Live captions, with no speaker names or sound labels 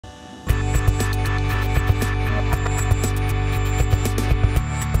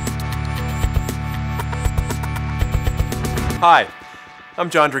Hi,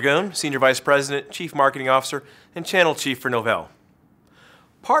 I'm John Dragoon, Senior Vice President, Chief Marketing Officer, and Channel Chief for Novell.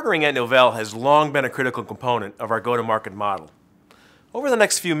 Partnering at Novell has long been a critical component of our go-to-market model. Over the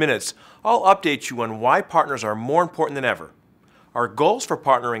next few minutes, I'll update you on why partners are more important than ever, our goals for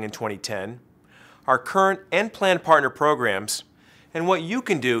partnering in 2010, our current and planned partner programs, and what you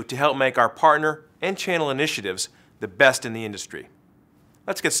can do to help make our partner and channel initiatives the best in the industry.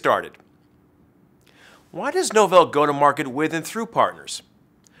 Let's get started. Why does Novell go to market with and through partners?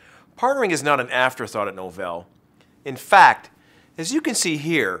 Partnering is not an afterthought at Novell. In fact, as you can see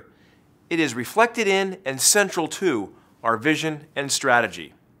here, it is reflected in and central to our vision and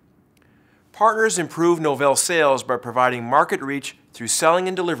strategy. Partners improve Novell sales by providing market reach through selling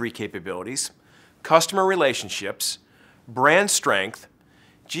and delivery capabilities, customer relationships, brand strength,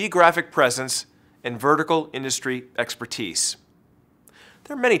 geographic presence, and vertical industry expertise.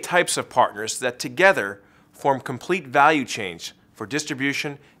 There are many types of partners that together form complete value chains for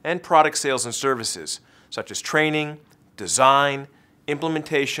distribution and product sales and services, such as training, design,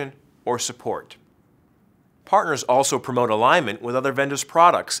 implementation, or support. Partners also promote alignment with other vendors'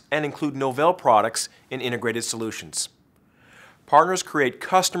 products and include Novell products in integrated solutions. Partners create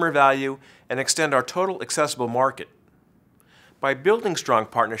customer value and extend our total accessible market. By building strong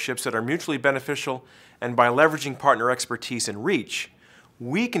partnerships that are mutually beneficial and by leveraging partner expertise and reach,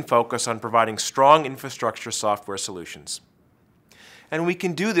 we can focus on providing strong infrastructure software solutions. And we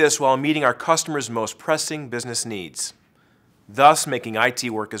can do this while meeting our customers' most pressing business needs, thus making IT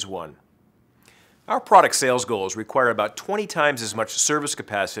work as one. Our product sales goals require about 20 times as much service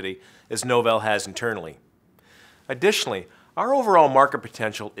capacity as Novell has internally. Additionally, our overall market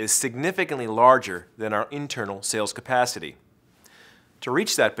potential is significantly larger than our internal sales capacity. To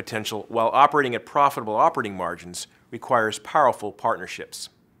reach that potential while operating at profitable operating margins requires powerful partnerships.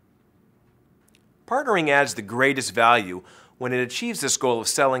 Partnering adds the greatest value when it achieves this goal of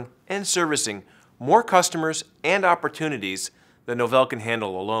selling and servicing more customers and opportunities than Novell can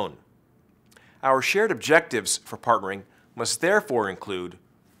handle alone. Our shared objectives for partnering must therefore include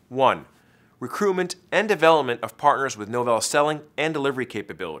 1. Recruitment and development of partners with Novell selling and delivery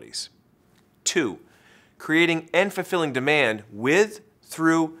capabilities. 2. Creating and fulfilling demand with,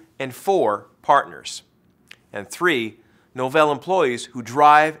 through, and for partners. And 3. Novell employees who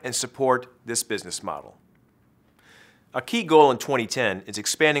drive and support this business model. A key goal in 2010 is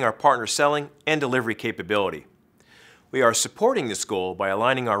expanding our partner selling and delivery capability. We are supporting this goal by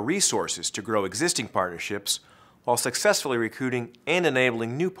aligning our resources to grow existing partnerships while successfully recruiting and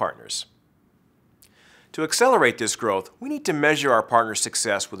enabling new partners. To accelerate this growth, we need to measure our partner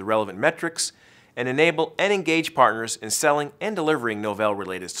success with relevant metrics and enable and engage partners in selling and delivering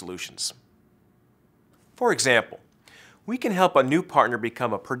Novell-related solutions. For example, we can help a new partner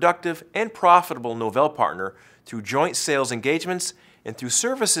become a productive and profitable Novell partner through joint sales engagements and through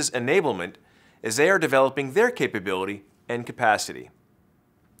services enablement as they are developing their capability and capacity.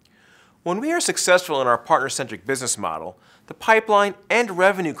 When we are successful in our partner-centric business model, the pipeline and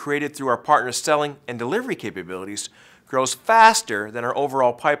revenue created through our partners' selling and delivery capabilities grows faster than our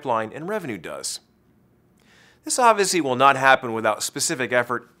overall pipeline and revenue does. This obviously will not happen without specific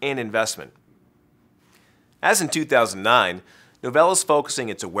effort and investment. As in 2009, Novell is focusing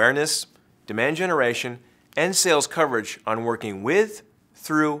its awareness, demand generation, and sales coverage on working with,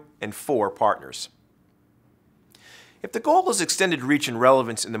 through, and for partners. If the goal is extended reach and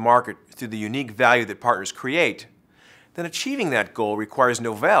relevance in the market through the unique value that partners create, then achieving that goal requires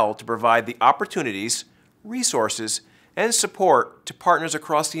Novell to provide the opportunities, resources, and support to partners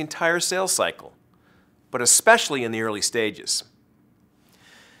across the entire sales cycle, but especially in the early stages.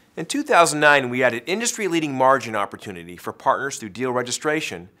 In 2009, we added industry-leading margin opportunity for partners through deal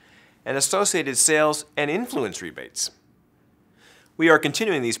registration and associated sales and influence rebates. We are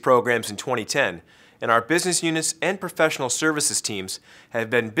continuing these programs in 2010, and our business units and professional services teams have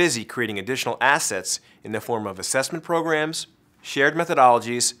been busy creating additional assets in the form of assessment programs, shared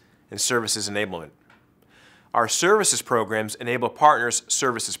methodologies, and services enablement. Our services programs enable partners'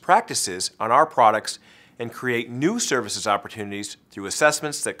 services practices on our products and create new services opportunities through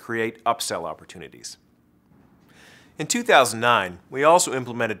assessments that create upsell opportunities. In 2009, we also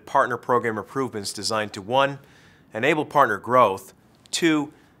implemented partner program improvements designed to 1. Enable partner growth,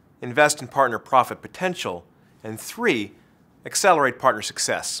 2. Invest in partner profit potential, and 3. Accelerate partner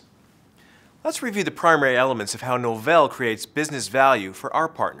success. Let's review the primary elements of how Novell creates business value for our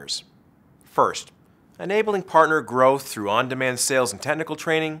partners. First, enabling partner growth through on-demand sales and technical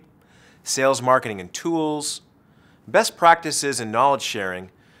training, sales marketing and tools, best practices and knowledge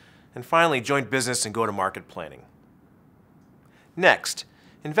sharing, and finally, joint business and go-to-market planning. Next,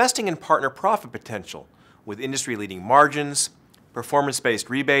 investing in partner profit potential, with industry-leading margins, performance-based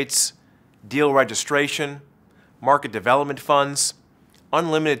rebates, deal registration, market development funds,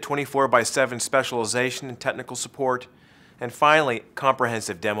 unlimited 24/7 specialization and technical support, and finally,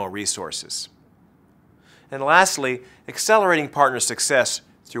 comprehensive demo resources. And lastly, accelerating partner success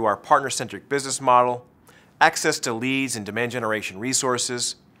through our partner-centric business model, access to leads and demand generation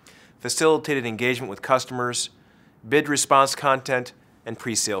resources, facilitated engagement with customers, bid response content, and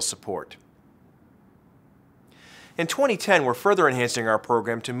pre-sales support. In 2010, we're further enhancing our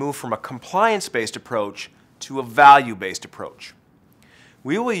program to move from a compliance-based approach to a value-based approach.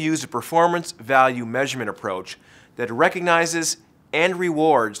 We will use a performance value measurement approach that recognizes and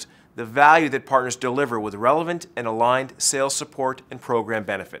rewards the value that partners deliver with relevant and aligned sales support and program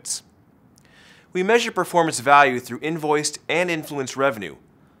benefits. We measure performance value through invoiced and influenced revenue,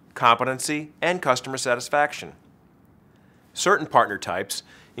 competency, and customer satisfaction. Certain partner types,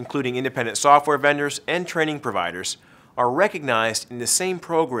 including independent software vendors and training providers, are recognized in the same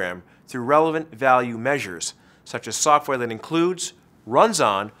program through relevant value measures, such as software that includes, runs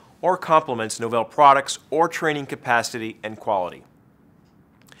on, or complements Novell products or training capacity and quality.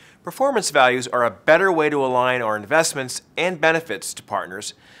 Performance values are a better way to align our investments and benefits to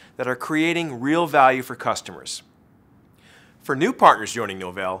partners that are creating real value for customers. For new partners joining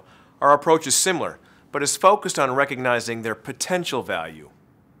Novell, our approach is similar, but is focused on recognizing their potential value.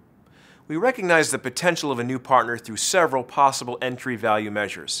 We recognize the potential of a new partner through several possible entry value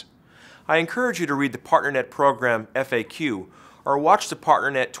measures. I encourage you to read the PartnerNet program FAQ or watch the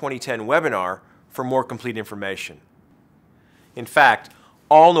PartnerNet 2010 webinar for more complete information. In fact,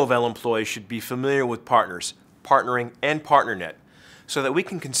 all Novell employees should be familiar with partners, partnering, and PartnerNet so that we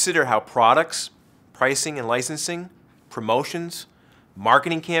can consider how products, pricing and licensing, promotions,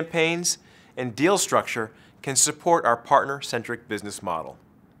 marketing campaigns, and deal structure can support our partner-centric business model.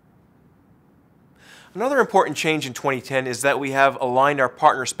 Another important change in 2010 is that we have aligned our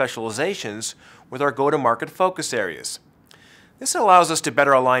partner specializations with our go-to-market focus areas. This allows us to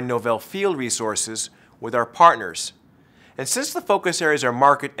better align Novell field resources with our partners. And since the focus areas are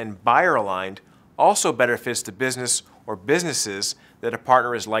market and buyer aligned, also better fits the business or businesses that a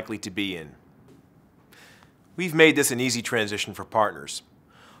partner is likely to be in. We've made this an easy transition for partners.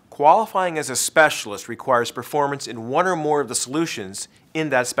 Qualifying as a specialist requires performance in one or more of the solutions in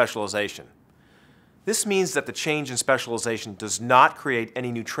that specialization. This means that the change in specialization does not create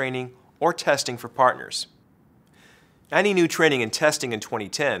any new training or testing for partners. Any new training and testing in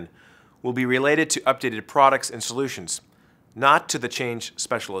 2010 will be related to updated products and solutions, not to the changed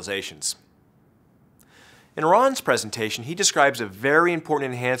specializations. In Ron's presentation, he describes a very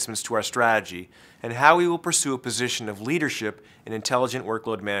important enhancements to our strategy and how we will pursue a position of leadership in intelligent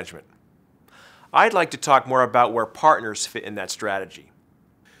workload management. I'd like to talk more about where partners fit in that strategy.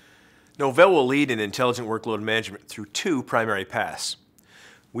 Novell will lead in intelligent workload management through two primary paths.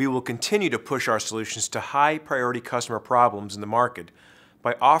 We will continue to push our solutions to high-priority customer problems in the market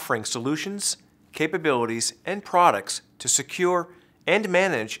by offering solutions, capabilities, and products to secure and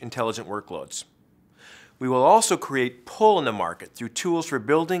manage intelligent workloads. We will also create pull in the market through tools for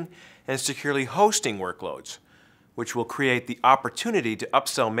building and securely hosting workloads, which will create the opportunity to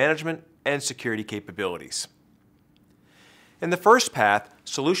upsell management and security capabilities. In the first path,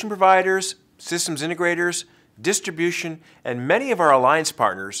 solution providers, systems integrators, distribution, and many of our alliance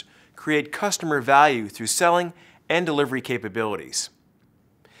partners create customer value through selling and delivery capabilities.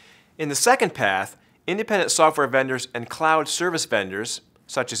 In the second path, independent software vendors and cloud service vendors,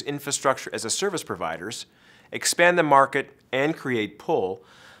 such as infrastructure as a service providers, expand the market and create pull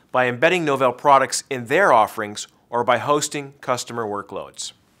by embedding Novell products in their offerings or by hosting customer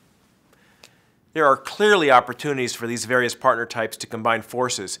workloads. There are clearly opportunities for these various partner types to combine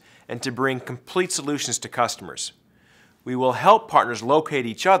forces and to bring complete solutions to customers. We will help partners locate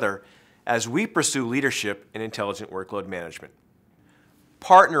each other as we pursue leadership in intelligent workload management.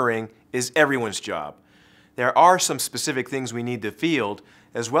 Partnering is everyone's job. There are some specific things we need the field,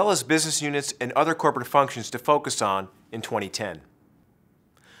 as well as business units and other corporate functions to focus on in 2010.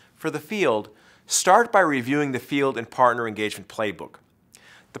 For the field, start by reviewing the field and partner engagement playbook.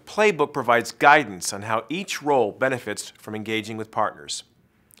 The playbook provides guidance on how each role benefits from engaging with partners.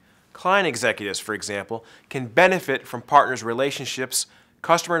 Client executives, for example, can benefit from partners' relationships,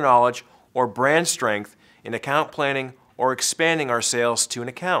 customer knowledge, or brand strength in account planning or expanding our sales to an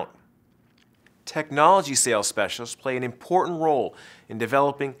account. Technology sales specialists play an important role in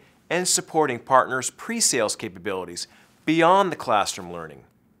developing and supporting partners' pre-sales capabilities beyond the classroom learning.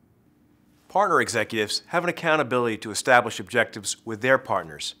 Partner executives have an accountability to establish objectives with their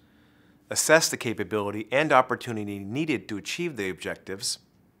partners, assess the capability and opportunity needed to achieve the objectives,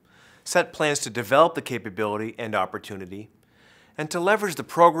 set plans to develop the capability and opportunity, and to leverage the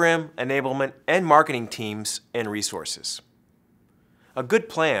program, enablement, and marketing teams and resources. A good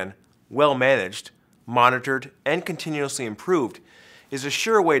plan, well managed, monitored, and continuously improved, is a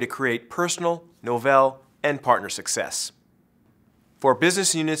sure way to create personal, Novell, and partner success. For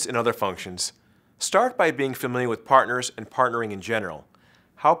business units and other functions, start by being familiar with partners and partnering in general,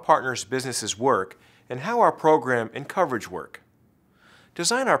 how partners' businesses work, and how our program and coverage work.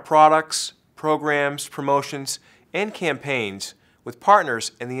 Design our products, programs, promotions, and campaigns with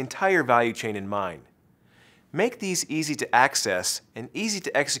partners and the entire value chain in mind. Make these easy to access and easy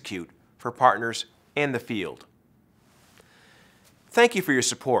to execute for partners and the field. Thank you for your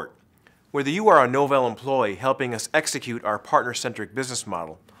support. Whether you are a Novell employee helping us execute our partner-centric business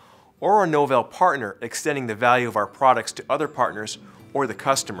model, or a Novell partner extending the value of our products to other partners or the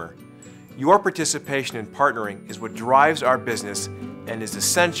customer, your participation in partnering is what drives our business and is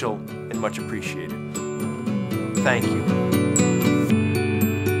essential and much appreciated. Thank you.